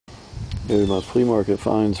Here's my flea market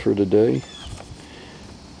finds for today.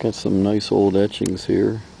 Got some nice old etchings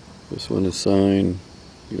here. This one is signed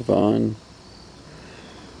Yvonne.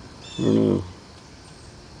 I don't know.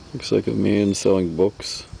 Looks like a man selling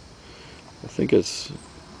books. I think it's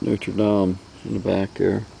Notre Dame in the back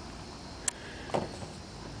there.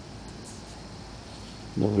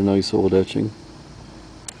 Another nice old etching.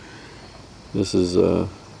 This is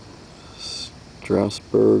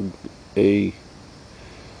Strasbourg A.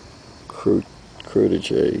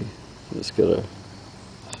 Crottier. It's got a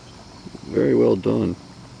very well done.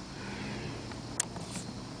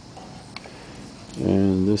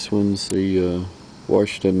 And this one's the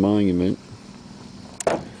Washington Monument.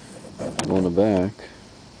 On the back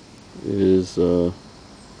is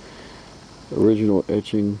original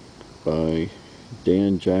etching by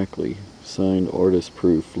Dan Jackley, signed artist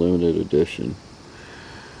proof, limited edition.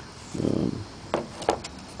 I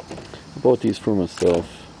bought these for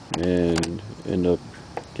myself and ended up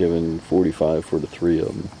giving $45 for the 3 of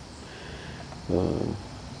them.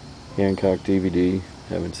 Hancock DVD,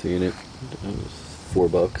 haven't seen it. It was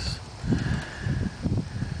 $4.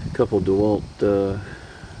 A couple DeWalt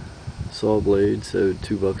saw blades, so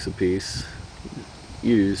 $2 a piece.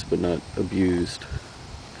 Used but not abused.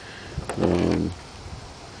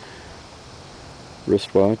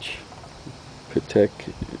 Wristwatch, Patek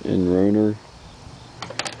and Roner.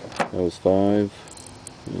 That was $5.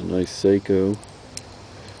 A nice Seiko.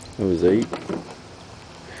 That was $8.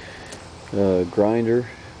 Grinder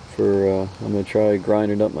for I'm gonna try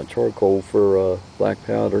grinding up my charcoal for black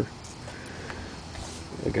powder.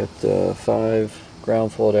 I got 5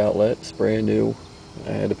 ground fault outlets, brand new.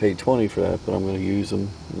 I had to pay $20 for that, but I'm going to use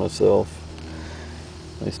them myself.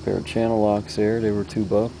 Nice pair of channel locks there. They were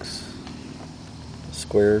 $2.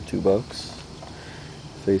 Square, $2.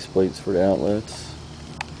 Face plates for the outlets.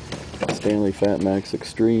 Stanley Fat Max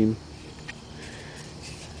Extreme.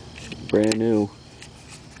 Brand new.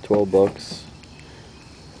 $12.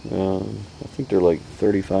 I think they're like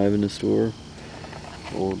 $35 in the store.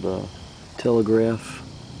 Old telegraph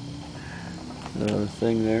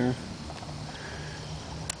thing there.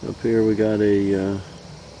 Up here we got a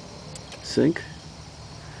sink.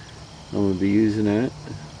 I'm going to be using that.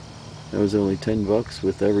 That was only $10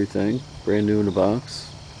 with everything, brand new in the box.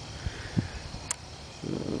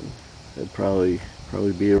 That'd probably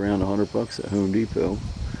be around $100 at Home Depot.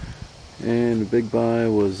 And the big buy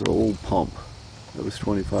was an old pump. That was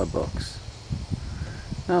 $25.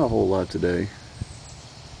 Not a whole lot today,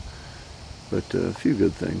 but a few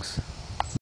good things.